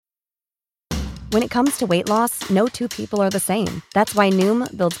When it comes to weight loss, no two people are the same. That's why Noom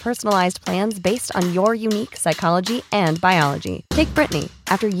builds personalized plans based on your unique psychology and biology. Take Brittany.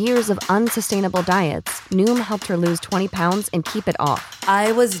 After years of unsustainable diets, Noom helped her lose 20 pounds and keep it off.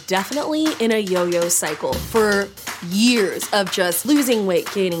 I was definitely in a yo-yo cycle for years of just losing weight,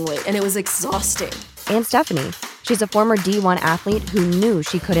 gaining weight, and it was exhausting. And Stephanie. She's a former D1 athlete who knew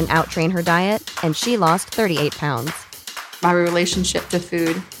she couldn't out-train her diet, and she lost 38 pounds. My relationship to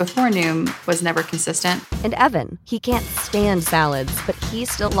food before Noom was never consistent. And Evan, he can't stand salads, but he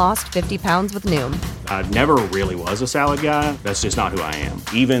still lost 50 pounds with Noom. I never really was a salad guy. That's just not who I am.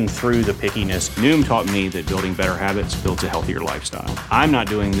 Even through the pickiness, Noom taught me that building better habits builds a healthier lifestyle. I'm not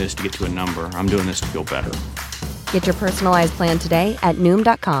doing this to get to a number. I'm doing this to feel better. Get your personalized plan today at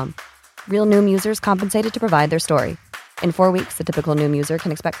Noom.com. Real Noom users compensated to provide their story. In 4 weeks, the typical Noom user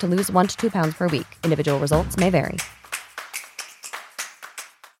can expect to lose 1 to 2 pounds per week. Individual results may vary.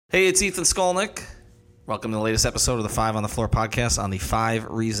 Hey, it's Ethan Skolnick. Welcome to the latest episode of the Five on the Floor podcast on the 5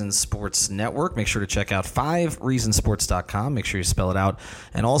 Reasons Sports Network. Make sure to check out 5reasonsports.com. Make sure you spell it out.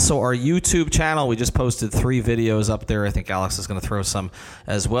 And also our YouTube channel. We just posted 3 videos up there. I think Alex is going to throw some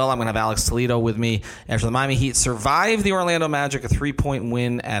as well. I'm going to have Alex Toledo with me after the Miami Heat survived the Orlando Magic, a 3-point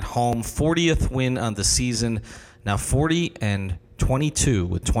win at home, 40th win on the season. Now 40-22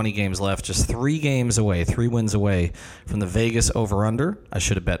 with 20 games left, just 3 games away, 3 wins away from the Vegas over-under. I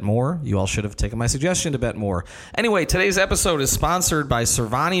should have bet more. You all should have taken my suggestion to bet more. Anyway, today's episode is sponsored by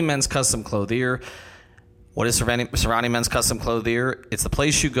Servani Men's Custom Clothier. What is Servani Men's Custom Clothier? It's the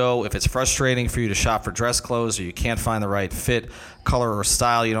place you go if it's frustrating for you to shop for dress clothes or you can't find the right fit, color, or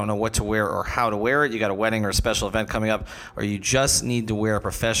style. You don't know what to wear or how to wear it. You got a wedding or a special event coming up, or you just need to wear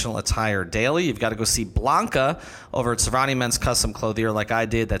professional attire daily. You've got to go see Blanca over at Servani Men's Custom Clothier like I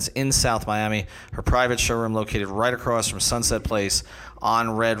did. That's in South Miami. Her private showroom located right across from Sunset Place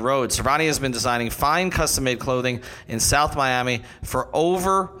on Red Road. Servani has been designing fine custom-made clothing in South Miami for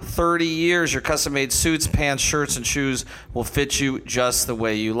over 30 years. Your custom-made suits, pants, shirts, and shoes will fit you just the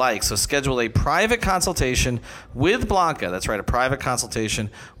way you like. So schedule a private consultation with Blanca. That's right, a private consultation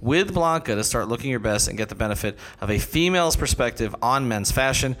with Blanca to start looking your best and get the benefit of a female's perspective on men's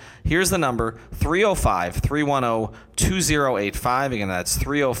fashion. Here's the number, 305-310-2085. Again, that's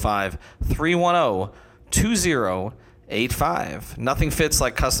 305-310-2085. Nothing fits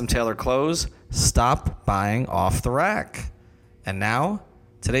like custom tailored clothes. Stop buying off the rack. And now,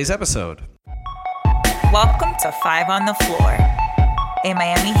 today's episode. Welcome to 5 on the Floor, a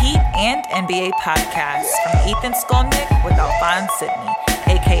Miami Heat and NBA podcast from Ethan Skolnick with Alphonse Sidney,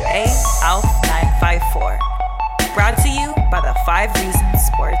 a.k.a. Alf954. Brought to you by the 5 Reasons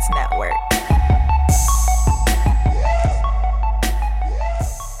Sports Network.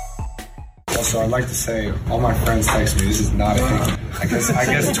 Also, I'd like to say, all my friends text me, this is not a thing. I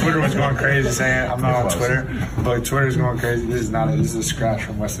guess Twitter was going crazy saying I'm not on Twitter, but Twitter's going crazy. This is a scratch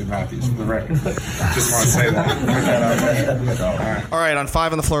from Wesley Matthews, for the record. Just want to say that. Put that out there. All right, on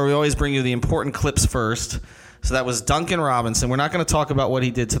 5 on the Floor, we always bring you the important clips first. So that was Duncan Robinson. We're not going to talk about what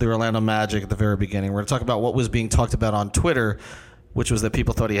he did to the Orlando Magic at the very beginning. We're going to talk about what was being talked about on Twitter, which was that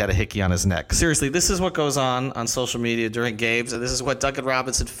people thought he had a hickey on his neck. Seriously, this is what goes on social media during games, and this is what Duncan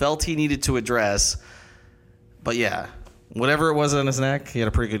Robinson felt he needed to address. But yeah, whatever it was on his neck, he had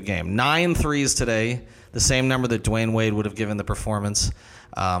a pretty good game. 9 threes today, the same number that Dwayne Wade would have given the performance.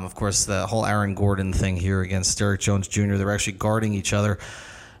 Of course, the whole Aaron Gordon thing here against Derrick Jones Jr., they were actually guarding each other.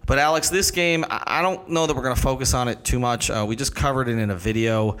 But Alex, this game, I don't know that we're going to focus on it too much. We just covered it in a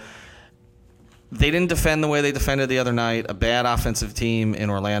video. They didn't defend the way they defended the other night. A bad offensive team in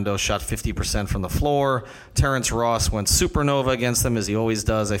Orlando shot 50% from the floor. Terrence Ross went supernova against them, as he always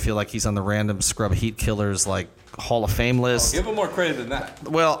does. I feel like he's on the random scrub Heat killers, like Hall of Fame list. Give him more credit than that.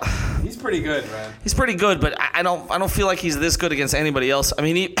 Well, he's pretty good, man. He's pretty good, but I don't feel like he's this good against anybody else. I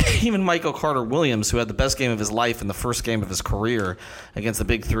mean, even Michael Carter-Williams, who had the best game of his life in the first game of his career against the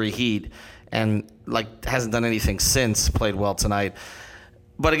Big Three Heat, and hasn't done anything since, played well tonight.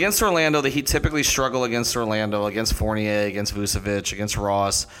 But against Orlando, the Heat typically struggle against Orlando, against Fournier, against Vucevic, against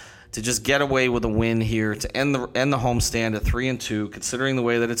Ross, to just get away with a win here, to end the homestand at 3-2, considering the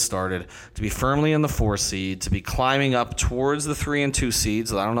way that it started, to be firmly in the 4 seed, to be climbing up towards the 3-2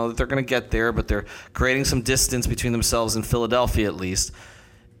 seeds. I don't know that they're going to get there, but they're creating some distance between themselves and Philadelphia at least.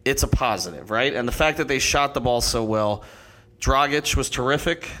 It's a positive, right? And the fact that they shot the ball so well. Dragic was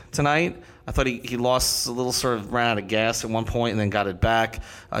terrific tonight. I thought he lost a little sort of ran out of gas at one point and then got it back.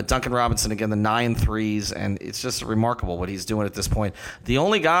 Duncan Robinson, again, the 9 threes, and it's just remarkable what he's doing at this point. The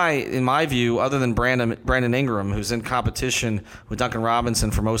only guy, in my view, other than Brandon Ingram, who's in competition with Duncan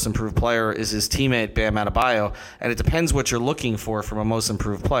Robinson for most improved player, is his teammate Bam Adebayo, and it depends what you're looking for from a most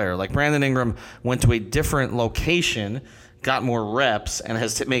improved player. Like Brandon Ingram went to a different location, got more reps, and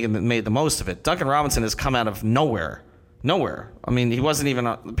has made the most of it. Duncan Robinson has come out of nowhere. I mean,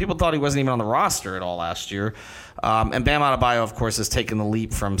 people thought he wasn't even on the roster at all last year. And Bam Adebayo, of course, has taken the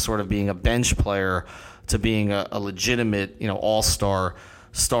leap from sort of being a bench player to being a legitimate, all-star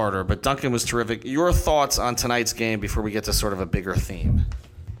starter. But Duncan was terrific. Your thoughts on tonight's game before we get to sort of a bigger theme?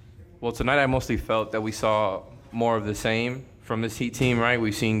 Well, tonight I mostly felt that we saw more of the same from this Heat team, right?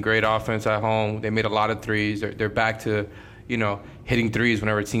 We've seen great offense at home. They made a lot of threes. They're back to hitting threes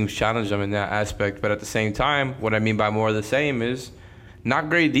whenever teams challenge them in that aspect. But at the same time, what I mean by more of the same is not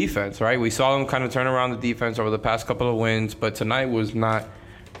great defense, right? We saw them kind of turn around the defense over the past couple of wins, but tonight was not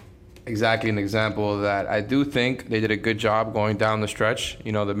exactly an example of that. I do think they did a good job going down the stretch.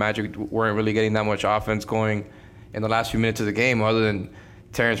 The Magic weren't really getting that much offense going in the last few minutes of the game other than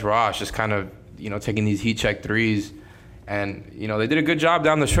Terrence Ross just kind of, taking these heat check threes. And, they did a good job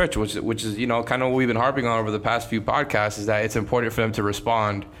down the stretch, which is, kind of what we've been harping on over the past few podcasts, is that it's important for them to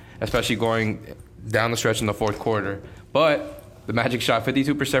respond, especially going down the stretch in the fourth quarter. But the Magic shot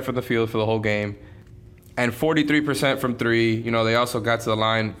 52% from the field for the whole game and 43% from three. They also got to the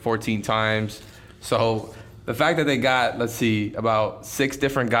line 14 times. So the fact that they got, about 6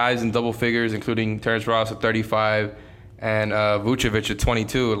 different guys in double figures, including Terrence Ross at 35, and Vucevic at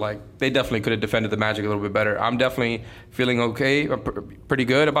 22, they definitely could have defended the Magic a little bit better. I'm definitely feeling pretty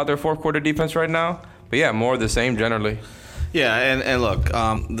good about their fourth quarter defense right now. But yeah, more of the same generally. Yeah, and look,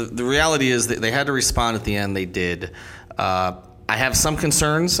 the reality is that they had to respond at the end. They did. I have some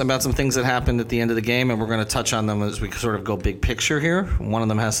concerns about some things that happened at the end of the game, and we're going to touch on them as we sort of go big picture here. One of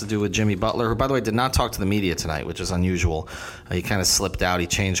them has to do with Jimmy Butler, who, by the way, did not talk to the media tonight, which is unusual. He kind of slipped out. He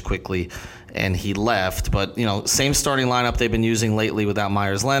changed quickly, and he left. But, same starting lineup they've been using lately without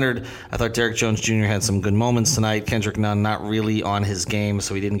Myers Leonard. I thought Derrick Jones Jr. had some good moments tonight. Kendrick Nunn not really on his game,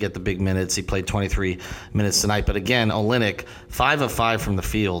 so he didn't get the big minutes. He played 23 minutes tonight. But again, Olynyk, 5 of 5 from the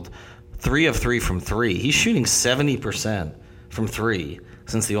field, 3 of 3 from three. He's shooting 70% from three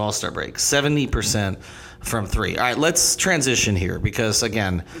since the All-Star break. 70% from three. All right, let's transition here because,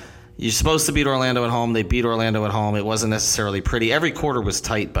 again, you're supposed to beat Orlando at home. They beat Orlando at home. It wasn't necessarily pretty. Every quarter was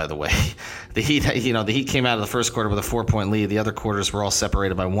tight, by the way. The Heat came out of the first quarter with a 4-point lead. The other quarters were all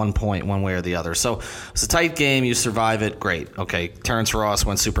separated by 1 point, one way or the other. So it's a tight game. You survive it. Great. Okay, Terrence Ross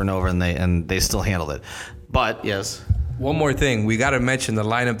went supernova, and they still handled it. But, yes. One more thing. We got to mention the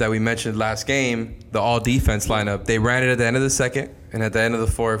lineup that we mentioned last game, the all-defense lineup. They ran it at the end of the second, and at the end of the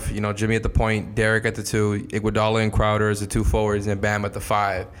fourth, Jimmy at the point, Derek at the 2, Iguodala and Crowder as the 2 forwards, and Bam at the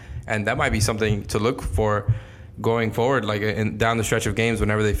 5. And that might be something to look for going forward, down the stretch of games.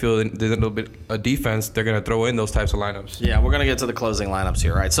 Whenever they feel there's a little bit of defense, they're going to throw in those types of lineups. Yeah, we're going to get to the closing lineups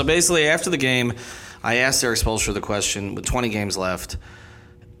here. All right, so basically after the game, I asked Erik Spoelstra the question, with 20 games left,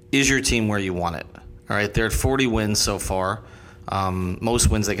 is your team where you want it? All right, they're at 40 wins so far. Most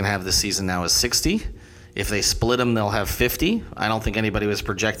wins they can have this season now is 60. If they split them, they'll have 50. I don't think anybody was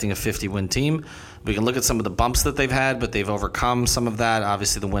projecting a 50-win team. We can look at some of the bumps that they've had, but they've overcome some of that.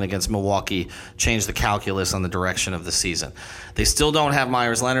 Obviously, the win against Milwaukee changed the calculus on the direction of the season. They still don't have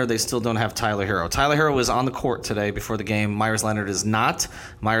Myers Leonard. They still don't have Tyler Hero. Tyler Hero was on the court today before the game. Myers Leonard is not.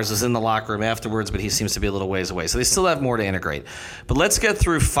 Myers was in the locker room afterwards, but he seems to be a little ways away. So they still have more to integrate. But let's get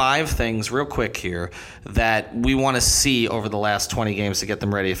through 5 things real quick here that we want to see over the last 20 games to get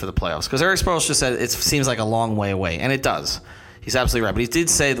them ready for the playoffs. Because Erik Spoelstra said it seems like a long way away, and it does. He's absolutely right. But he did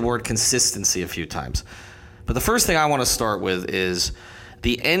say the word consistency a few times. But the first thing I want to start with is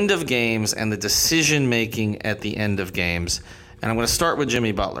the end of games and the decision-making at the end of games. And I'm going to start with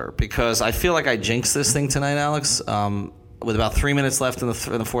Jimmy Butler because I feel like I jinxed this thing tonight, Alex. With about 3 minutes left in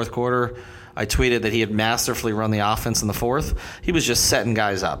the fourth quarter, I tweeted that he had masterfully run the offense in the fourth. He was just setting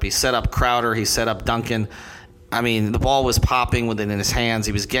guys up. He set up Crowder. He set up Duncan. I mean, the ball was popping with it in his hands.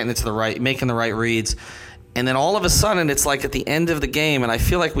 He was getting it to the right, making the right reads. And then all of a sudden, it's like at the end of the game, and I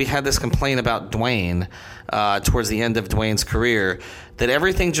feel like we had this complaint about Dwayne towards the end of Dwayne's career, that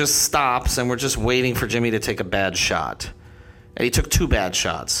everything just stops and we're just waiting for Jimmy to take a bad shot. And he took 2 bad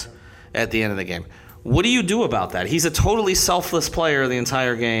shots at the end of the game. What do you do about that? He's a totally selfless player the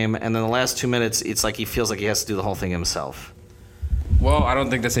entire game, and then the last 2 minutes, it's like he feels like he has to do the whole thing himself. Well, I don't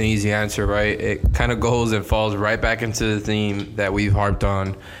think that's an easy answer, right? It kind of goes and falls right back into the theme that we've harped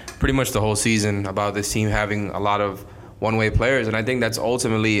on pretty much the whole season about this team having a lot of one-way players. And I think that's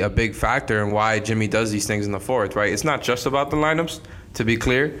ultimately a big factor in why Jimmy does these things in the fourth, right? It's not just about the lineups, to be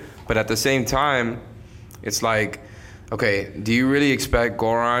clear, but at the same time, it's like, okay, do you really expect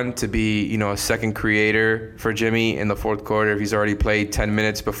Goran to be, you know, a second creator for Jimmy in the fourth quarter if he's already played 10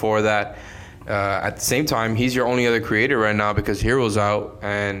 minutes before that? At the same time, he's your only other creator right now because Hero's out,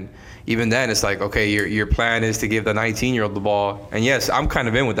 and even then it's like, okay, your plan is to give the 19-year-old the ball. And yes, I'm kind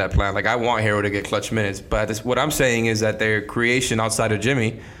of in with that plan. Like, I want Hero to get clutch minutes, but what I'm saying is that their creation outside of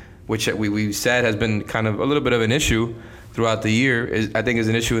Jimmy, which we said has been kind of a little bit of an issue throughout the year, I think is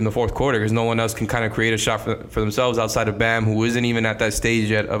an issue in the fourth quarter because no one else can kind of create a shot for themselves outside of Bam, who isn't even at that stage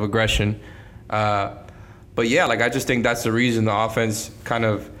yet of aggression. But yeah, like, I just think that's the reason the offense kind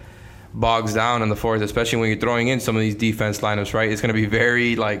of bogs down in the fourth, especially when you're throwing in some of these defense lineups, right? It's going to be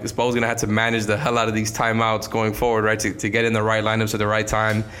very, like, Spo's going to have to manage the hell out of these timeouts going forward, right, to get in the right lineups at the right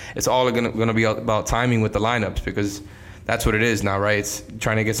time. It's all going to be about timing with the lineups because that's what it is now, right? It's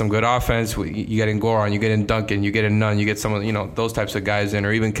trying to get some good offense. You get in Goran, you get in Duncan, you get in Nunn, you get some of, you know, those types of guys in,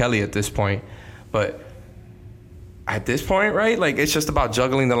 or even Kelly at this point. But at this point, right, like, it's just about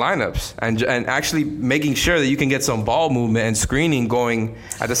juggling the lineups and actually making sure that you can get some ball movement and screening going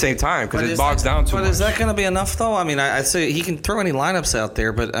at the same time because it bogs down too much. But is that going to be enough, though? I mean, I'd say he can throw any lineups out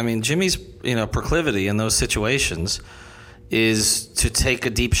there, but, I mean, Jimmy's, you know, proclivity in those situations is to take a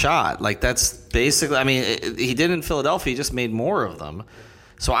deep shot. Like, that's basically, I mean, he did in Philadelphia. He just made more of them.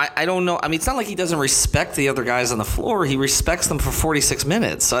 So I don't know. I mean, it's not like he doesn't respect the other guys on the floor. He respects them for 46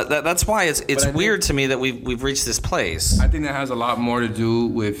 minutes. So that's why it's weird to me that we've reached this place. I think that has a lot more to do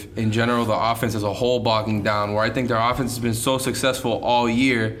with, in general, the offense as a whole bogging down, where I think their offense has been so successful all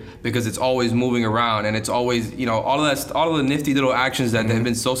year because it's always moving around and it's always, you know, all of the nifty little actions that have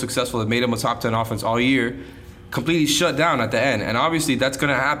been so successful that made them a top 10 offense all year completely shut down at the end. And obviously that's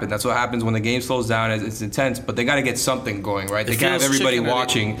going to happen. That's what happens when the game slows down. It's intense, but they got to get something going, right? They can't have everybody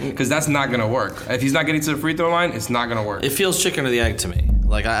watching because that's not going to work. If he's not getting to the free throw line, it's not going to work. It feels chicken or the egg to me.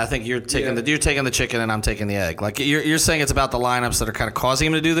 Like, I think you're taking the chicken and I'm taking the egg. Like, you're saying it's about the lineups that are kind of causing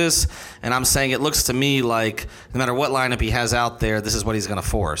him to do this, and I'm saying it looks to me like no matter what lineup he has out there, this is what he's going to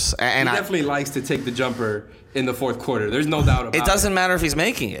force. And he definitely likes to take the jumper in the fourth quarter. There's no doubt about it. It doesn't matter if he's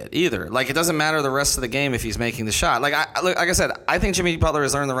making it either. Like, it doesn't matter the rest of the game if he's making the shot. Like I said, I think Jimmy Butler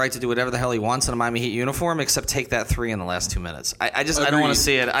has earned the right to do whatever the hell he wants in a Miami Heat uniform, except take that three in the last 2 minutes. I don't want to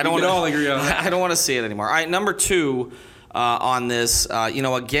see it. I don't want to see it anymore. All right, number two on this.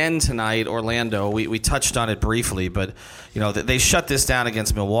 Again tonight, Orlando. We touched on it briefly, but they shut this down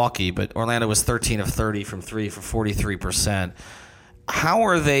against Milwaukee. But Orlando was 13 of 30 from three for 43%. How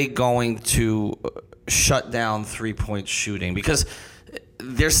are they going to shut down three-point shooting? Because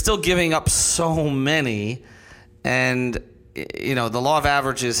they're still giving up so many, and the law of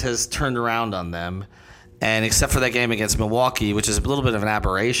averages has turned around on them. And except for that game against Milwaukee, which is a little bit of an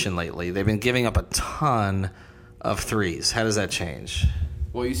aberration lately, they've been giving up a ton of threes. How does that change?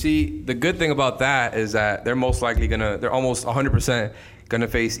 Well, you see, the good thing about that is that they're most likely they're almost 100% going to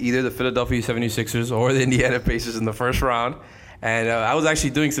face either the Philadelphia 76ers or the Indiana Pacers in the first round. And I was actually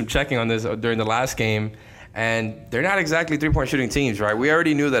doing some checking on this during the last game, and they're not exactly three-point shooting teams, right? We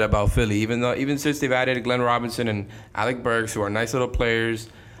already knew that about Philly, even since they've added Glenn Robinson and Alec Burks, who are nice little players.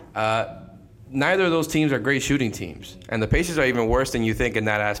 Neither of those teams are great shooting teams. And the Pacers are even worse than you think in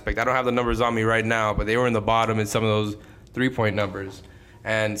that aspect. I don't have the numbers on me right now, but they were in the bottom in some of those three-point numbers.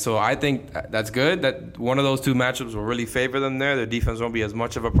 And so I think that's good, that one of those two matchups will really favor them there. Their defense won't be as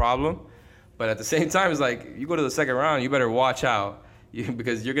much of a problem. But at the same time, it's like, you go to the second round, you better watch out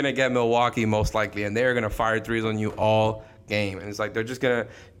because you're going to get Milwaukee most likely, and they're going to fire threes on you all game. And it's like they're just going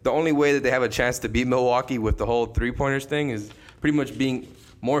to – the only way that they have a chance to beat Milwaukee with the whole three-pointers thing is pretty much being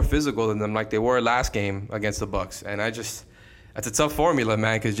more physical than them like they were last game against the Bucks. And that's a tough formula,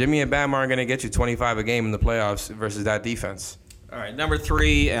 man, because Jimmy and Bam aren't going to get you 25 a game in the playoffs versus that defense. All right, number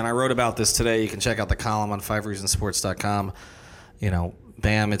three, and I wrote about this today. You can check out the column on 5reasonsports.com.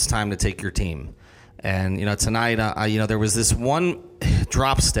 Bam, it's time to take your team. And, tonight, there was this one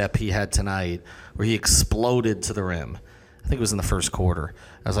drop step he had tonight where he exploded to the rim. I think it was in the first quarter.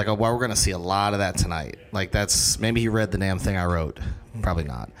 I was like, oh, well, we're going to see a lot of that tonight. Like, maybe he read the damn thing I wrote. Probably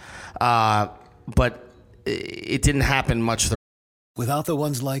not. But it didn't happen much. Without the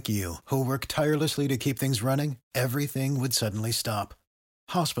ones like you, who work tirelessly to keep things running, everything would suddenly stop.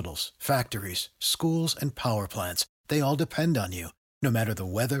 Hospitals, factories, schools, and power plants, they all depend on you. No matter the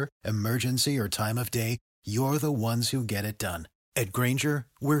weather, emergency, or time of day, you're the ones who get it done. At Grainger,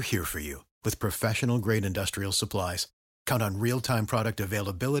 we're here for you with professional-grade industrial supplies. Count on real-time product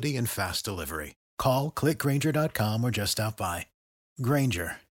availability and fast delivery. Call, click Grainger.com, or just stop by.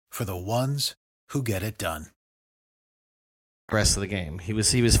 Grainger, for the ones who get it done. rest of the game. He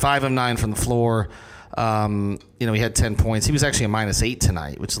was 5 of 9 from the floor. He had 10 points. He was actually a -8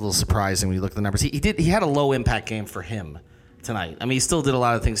 tonight, which is a little surprising when you look at the numbers. He had a low impact game for him tonight. I mean, he still did a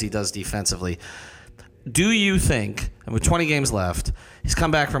lot of things he does defensively. Do you think, and with 20 games left, he's come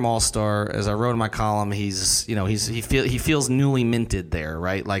back from All-Star, as I wrote in my column, he feels newly minted there,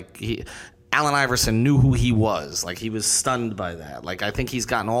 right? Like Allen Iverson knew who he was. Like, he was stunned by that. Like, I think he's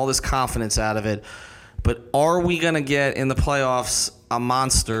gotten all this confidence out of it. But are we going to get in the playoffs a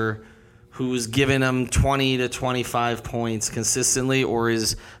monster who's giving him 20 to 25 points consistently, or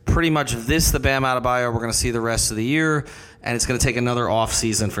is pretty much this the Bam Adebayo we're going to see the rest of the year, and it's going to take another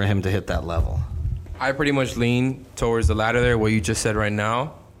offseason for him to hit that level? I pretty much lean towards the latter there, what you just said right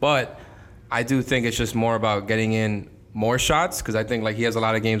now. But I do think it's just more about getting in more shots, because I think like he has a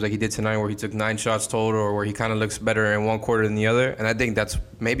lot of games like he did tonight where he took 9 shots total, or where he kind of looks better in one quarter than the other. And I think that's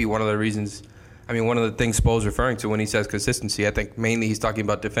maybe one of the reasons, one of the things Spo's referring to when he says consistency. I think mainly he's talking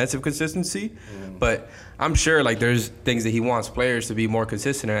about defensive consistency. But I'm sure like there's things that he wants players to be more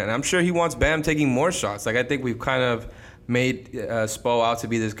consistent at. And I'm sure he wants Bam taking more shots. Like I think we've kind of made Spo out to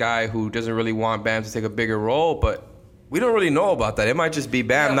be this guy who doesn't really want Bam to take a bigger role, but we don't really know about that. It might just be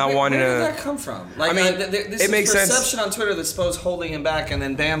Bam not wanting to. Where did that come from? Like, this it makes sense. Perception on Twitter that Spo's holding him back, and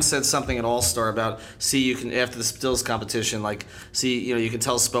then Bam said something at All-Star about, you can, after the stills competition, you can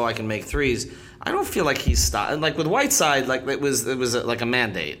tell Spo I can make threes. I don't feel like he's stopped. Like with Whiteside, like it was like a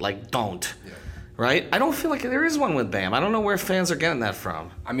mandate, like don't. Yeah. Right? I don't feel like there is one with Bam. I don't know where fans are getting that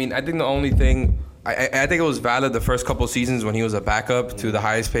from. I think the only thing. I think it was valid the first couple of seasons when he was a backup to the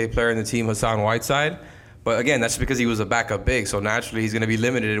highest paid player in the team, Hassan Whiteside. But again, that's because he was a backup big, so naturally he's going to be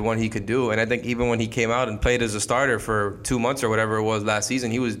limited in what he could do. And I think even when he came out and played as a starter for 2 months or whatever it was last season,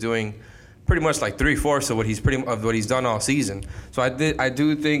 he was doing pretty much like 3/4 of what he's done all season. So I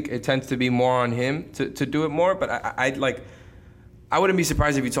do think it tends to be more on him to do it more. But I wouldn't be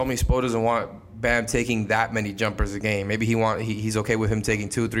surprised if you told me Spo doesn't want Bam taking that many jumpers a game. Maybe he's okay with him taking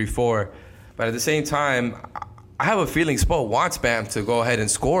 2, 3, 4. But at the same time, I have a feeling Spo wants Bam to go ahead and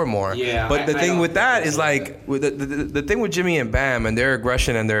score more. Yeah. But the thing with that is like the thing with Jimmy and Bam and their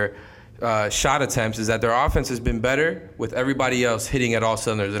aggression and their shot attempts is that their offense has been better with everybody else hitting at all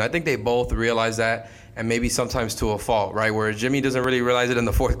cylinders. And I think they both realize that, and maybe sometimes to a fault, right? Where Jimmy doesn't really realize it in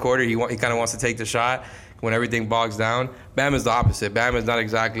the fourth quarter. He kind of wants to take the shot when everything bogs down. Bam is the opposite. Bam is not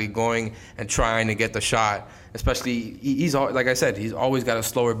exactly going and trying to get the shot. Especially, he's like I said, he's always got a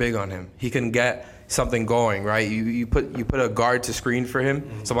slower big on him. He can get something going, right? You put a guard to screen for him,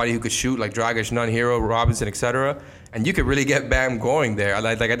 somebody who could shoot like Dragic, Nunn, Hero, Robinson, etc. And you could really get Bam going there.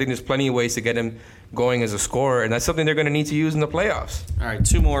 I think there's plenty of ways to get him going as a scorer, and that's something they're going to need to use in the playoffs. All right,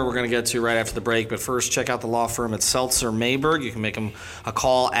 2 more we're going to get to right after the break. But first, check out the law firm at Seltzer Mayberg. You can make them a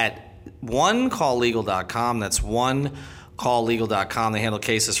call at onecalllegal.com. That's onecalllegal.com. They handle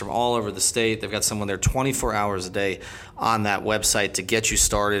cases from all over the state. They've got someone there 24 hours a day on that website to get you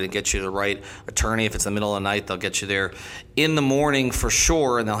started and get you the right attorney. If it's the middle of the night, they'll get you there in the morning for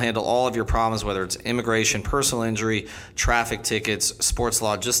sure, and they'll handle all of your problems, whether it's immigration, personal injury, traffic tickets, sports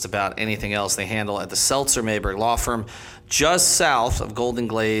law, just about anything else they handle at the Seltzer Mayberg Law Firm, just south of Golden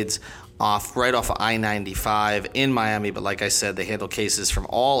Glades, right off of I-95 in Miami. But like I said, they handle cases from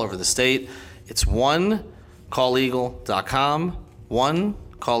all over the state. It's onecalllegal.com,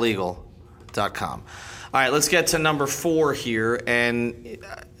 onecalllegal.com. All right, let's get to number 4 here, and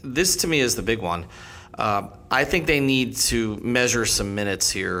this to me is the big one. I think they need to measure some minutes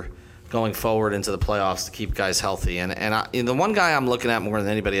here going forward into the playoffs to keep guys healthy. And the one guy I'm looking at more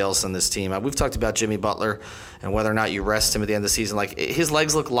than anybody else on this team, we've talked about Jimmy Butler and whether or not you rest him at the end of the season. Like, his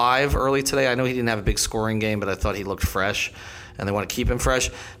legs look live early today. I know he didn't have a big scoring game, but I thought he looked fresh, and they want to keep him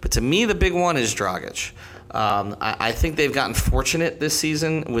fresh. But to me, the big one is Dragic. I think they've gotten fortunate this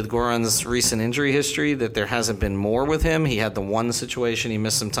season with Goran's recent injury history that there hasn't been more with him. He had the one situation, he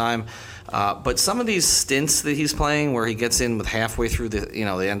missed some time. But some of these stints that he's playing where he gets in with halfway through the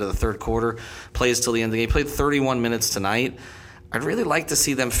end of the third quarter, plays till the end of the game, played 31 minutes tonight. I'd really like to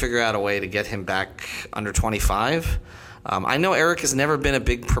see them figure out a way to get him back under 25. I know Eric has never been a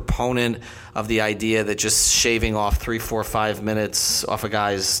big proponent of the idea that just shaving off 3, 4, 5 minutes off a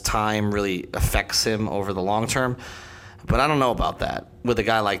guy's time really affects him over the long term. But I don't know about that with a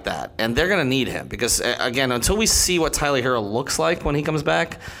guy like that. And they're going to need him because, again, until we see what Tyler Hero looks like when he comes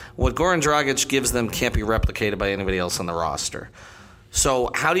back, what Goran Dragic gives them can't be replicated by anybody else on the roster.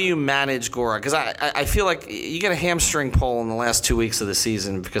 So how do you manage Goran? Because I feel like you get a hamstring pull in the last 2 weeks of the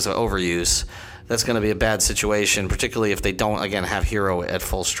season because of overuse. That's going to be a bad situation, particularly if they don't, again, have Hero at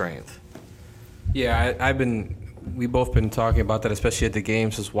full strength. Yeah, we've both been talking about that, especially at the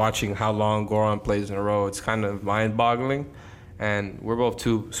games, just watching how long Goran plays in a row. It's kind of mind-boggling. And we're both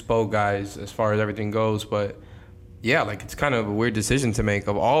two Spo guys as far as everything goes, but yeah, like it's kind of a weird decision to make.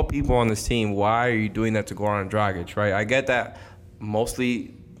 Of all people on this team, why are you doing that to Goran Dragic, right? I get that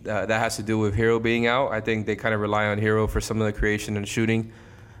mostly that has to do with Hero being out. I think they kind of rely on Hero for some of the creation and shooting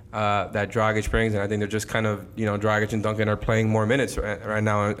that Dragic brings, and I think they're just kind of, Dragic and Duncan are playing more minutes right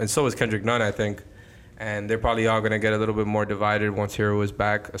now, and so is Kendrick Nunn, I think. And they're probably all going to get a little bit more divided once Hero is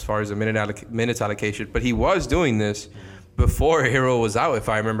back as far as the minutes allocation. But he was doing this before Hero was out, if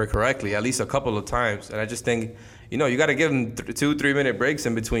I remember correctly, at least a couple of times. And I just think, you got to give him 2-3 minute breaks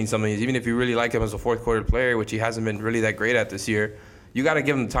in between some of these. Even if you really like him as a fourth quarter player, which he hasn't been really that great at this year, you got to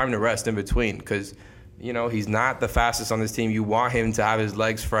give him time to rest in between because, he's not the fastest on this team. You want him to have his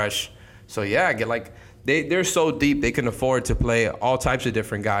legs fresh. So, yeah, they're so deep they can afford to play all types of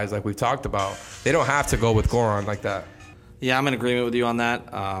different guys like we've talked about. They don't have to go with Goran like that. Yeah, I'm in agreement with you on that.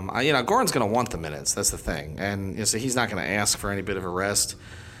 Goran's going to want the minutes. That's the thing. And so he's not going to ask for any bit of a rest.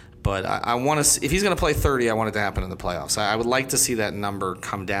 But I want to, if he's going to play 30, I want it to happen in the playoffs. I would like to see that number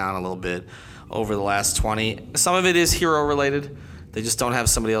come down a little bit over the last 20. Some of it is Hero related. They just don't have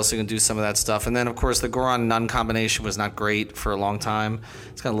somebody else who can do some of that stuff. And then, of course, the Goran-Nunn combination was not great for a long time.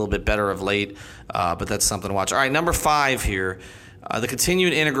 It's gotten a little bit better of late, but that's something to watch. All right, number 5 here, the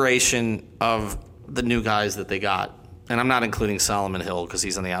continued integration of the new guys that they got. And I'm not including Solomon Hill because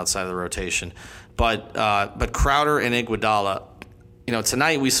he's on the outside of the rotation. But Crowder and Iguodala,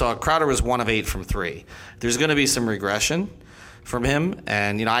 tonight we saw Crowder was 1 of 8 from 3. There's going to be some regression from him.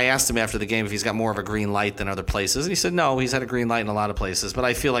 And, I asked him after the game if he's got more of a green light than other places. And he said, no, he's had a green light in a lot of places, but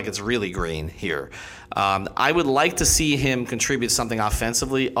I feel like it's really green here. I would like to see him contribute something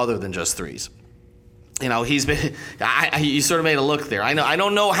offensively other than just threes. He's been, you sort of made a look there. I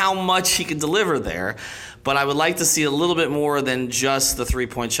don't know how much he can deliver there, but I would like to see a little bit more than just the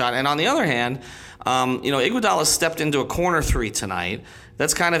 3-point shot. And on the other hand, Iguodala stepped into a corner 3 tonight.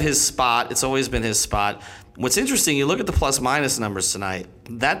 That's kind of his spot. It's always been his spot. What's interesting, you look at the plus-minus numbers tonight.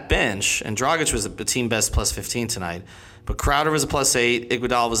 That bench, and Dragic was the team best plus 15 tonight, but Crowder was a plus 8,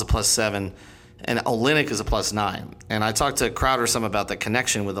 Iguodala was a plus 7, and Olynyk is a plus 9. And I talked to Crowder some about the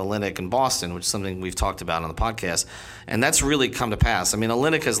connection with Olynyk in Boston, which is something we've talked about on the podcast, and that's really come to pass. I mean,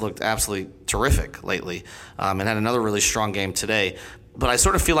 Olynyk has looked absolutely terrific lately and had another really strong game today. But I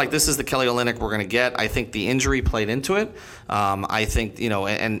sort of feel like this is the Kelly Olynyk we're going to get. I think the injury played into it. I think,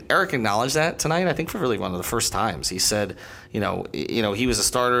 and Eric acknowledged that tonight, I think for really one of the first times. He said, he was a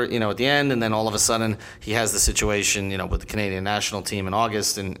starter, at the end, and then all of a sudden he has the situation, with the Canadian national team in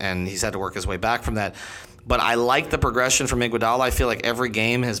August, and he's had to work his way back from that. But I like the progression from Iguodala. I feel like every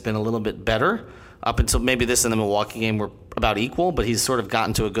game has been a little bit better. Up until maybe this and the Milwaukee game were about equal, but he's sort of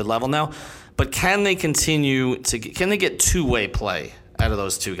gotten to a good level now. But can they get two-way play out of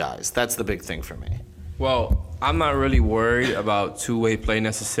those two guys? That's the big thing for me. Well, I'm not really worried about two-way play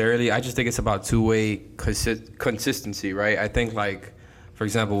necessarily. I just think it's about two-way consistency, right? I think, for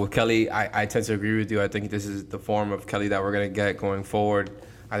example, with Kelly, I tend to agree with you. I think this is the form of Kelly that we're going to get going forward.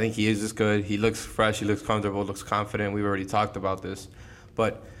 I think he is just good. He looks fresh. He looks comfortable, looks confident. We've already talked about this.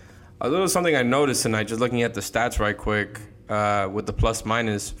 But a little something I noticed tonight, just looking at the stats right quick, with the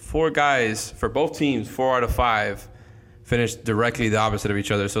plus-minus, 4 guys for both teams, 4 out of 5, finished directly the opposite of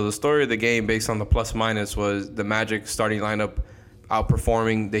each other. So the story of the game based on the plus-minus was the Magic starting lineup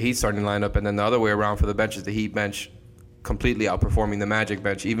outperforming the Heat starting lineup, and then the other way around for the benches, the Heat bench completely outperforming the Magic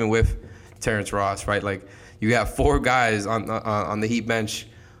bench, even with Terrence Ross, right? Like, you have 4 guys on the Heat bench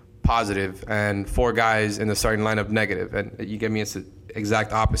positive and 4 guys in the starting lineup negative. And you get me, it's the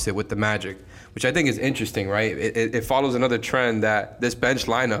exact opposite with the Magic, which I think is interesting, right? It follows another trend that this bench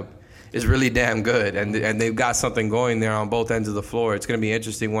lineup is really damn good, and they've got something going there on both ends of the floor. It's going to be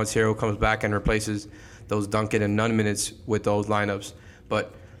interesting once Hero comes back and replaces those Duncan and Nunn minutes with those lineups.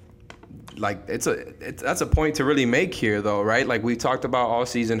 But that's a point to really make here, though, right? Like we talked about all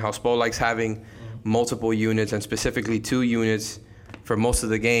season, how Spo likes having multiple units, and specifically 2 units for most of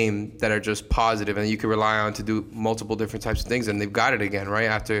the game that are just positive and you can rely on to do multiple different types of things. And they've got it again, right?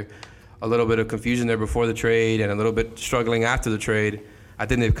 After a little bit of confusion there before the trade and a little bit struggling after the trade, I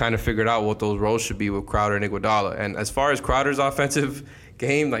think they've kind of figured out what those roles should be with Crowder and Iguodala. And as far as Crowder's offensive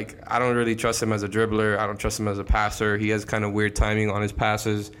game, I don't really trust him as a dribbler. I don't trust him as a passer. He has kind of weird timing on his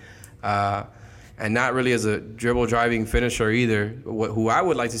passes. And not really as a dribble driving finisher either, who I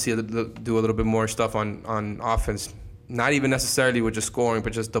would like to see do a little bit more stuff on offense, not even necessarily with just scoring,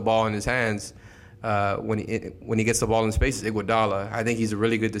 but just the ball in his hands. When he gets the ball in space, is Iguodala. I think he's a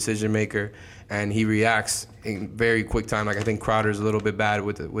really good decision maker, and he reacts in very quick time. I think Crowder's a little bit bad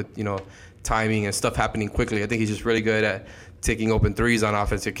with timing and stuff happening quickly. I think he's just really good at taking open threes on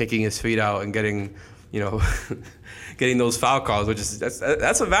offense and kicking his feet out and getting getting those foul calls, which is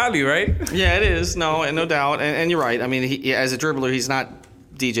that's a value, right? Yeah, it is. No doubt. And you're right. I mean, he, as a dribbler, he's not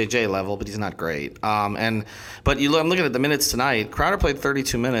DJJ level, but he's not great. I'm looking at the minutes tonight. Crowder played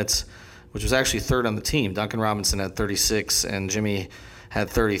 32 minutes, which was actually third on the team. Duncan Robinson had 36, and Jimmy had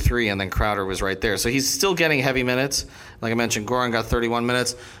 33, and then Crowder was right there. So he's still getting heavy minutes. Like I mentioned, Goran got 31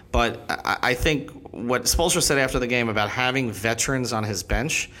 minutes. But I think what Spoelstra said after the game about having veterans on his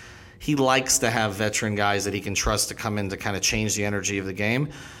bench, he likes to have veteran guys that he can trust to come in to kind of change the energy of the game,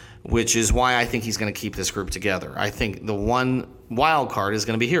 which is why I think he's going to keep this group together. I think the one wild card is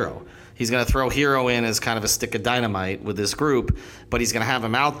going to be Hero. He's going to throw Hero in as kind of a stick of dynamite with this group, but he's going to have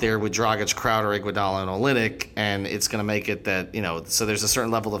him out there with Dragic, Crowder, Iguodala, and Olynyk, and it's going to make it that, so there's a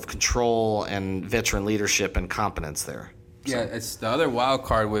certain level of control and veteran leadership and competence there. Yeah, it's the other wild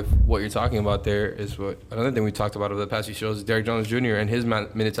card with what you're talking about there is another thing we talked about over the past few shows is Derrick Jones Jr. and his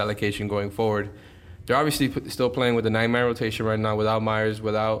minutes allocation going forward. They're obviously still playing with the 9-man rotation right now without Myers,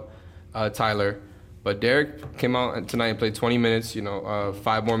 without Tyler. But Derrick came out tonight and played 20 minutes,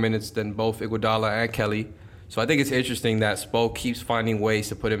 5 more minutes than both Iguodala and Kelly. So I think it's interesting that Spo keeps finding ways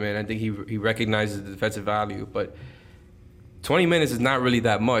to put him in. I think he recognizes the defensive value. But 20 minutes is not really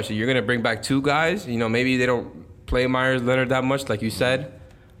that much. You're going to bring back 2 guys. Maybe they don't play Myers Leonard that much, like you said.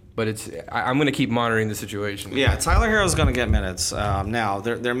 But I'm going to keep monitoring the situation. Yeah, Tyler Hero's going to get minutes. Now,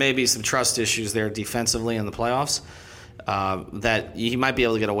 there may be some trust issues there defensively in the playoffs. That he might be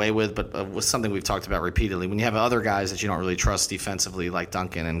able to get away with, but with something we've talked about repeatedly. When you have other guys that you don't really trust defensively, like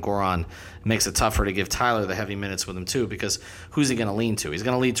Duncan and Goran, it makes it tougher to give Tyler the heavy minutes with him too, because who's he going to lean to? He's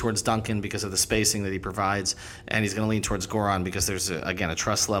going to lean towards Duncan because of the spacing that he provides, and he's going to lean towards Goran because there's, a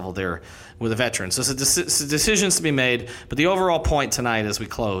trust level there with a veteran. So decisions to be made, but the overall point tonight as we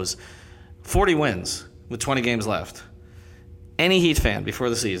close, 40 wins with 20 games left. Any Heat fan before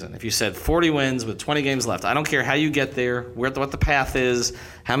the season, if you said 40 wins with 20 games left, I don't care how you get there, what the path is,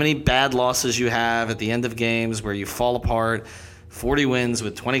 how many bad losses you have at the end of games where you fall apart, 40 wins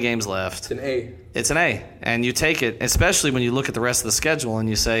with 20 games left. It's an A. It's an A, and you take it, especially when you look at the rest of the schedule and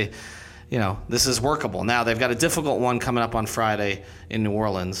you say, this is workable. Now, they've got a difficult one coming up on Friday in New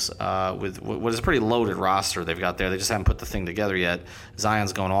Orleans with what is a pretty loaded roster they've got there. They just haven't put the thing together yet.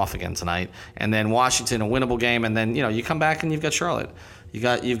 Zion's going off again tonight. And then Washington, a winnable game. And then, you come back and you've got Charlotte.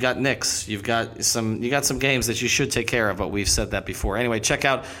 You've got Knicks. You got some games that you should take care of, but we've said that before. Anyway, check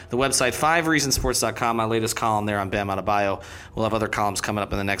out the website, 5reasonsports.com, my latest column there on Bam Adebayo. We'll have other columns coming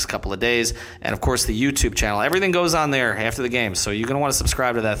up in the next couple of days. And, of course, the YouTube channel. Everything goes on there after the game, so you're going to want to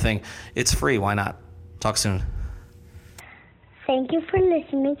subscribe to that thing. It's free. Why not? Talk soon. Thank you for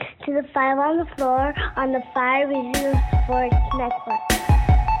listening to the 5 on the Floor on the 5 Reasons Sports Network.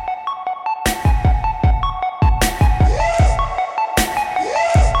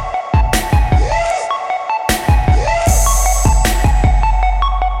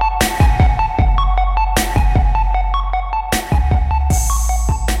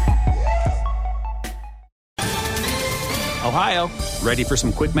 Ohio, ready for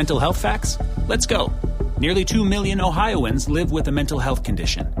some quick mental health facts? Let's go. Nearly 2 million Ohioans live with a mental health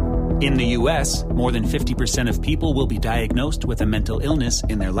condition. In the U.S., more than 50% of people will be diagnosed with a mental illness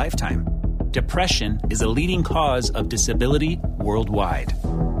in their lifetime. Depression is a leading cause of disability worldwide.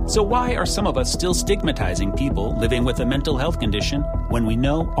 So why are some of us still stigmatizing people living with a mental health condition when we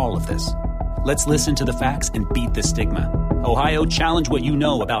know all of this? Let's listen to the facts and beat the stigma. Ohio, challenge what you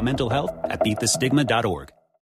know about mental health at beatthestigma.org.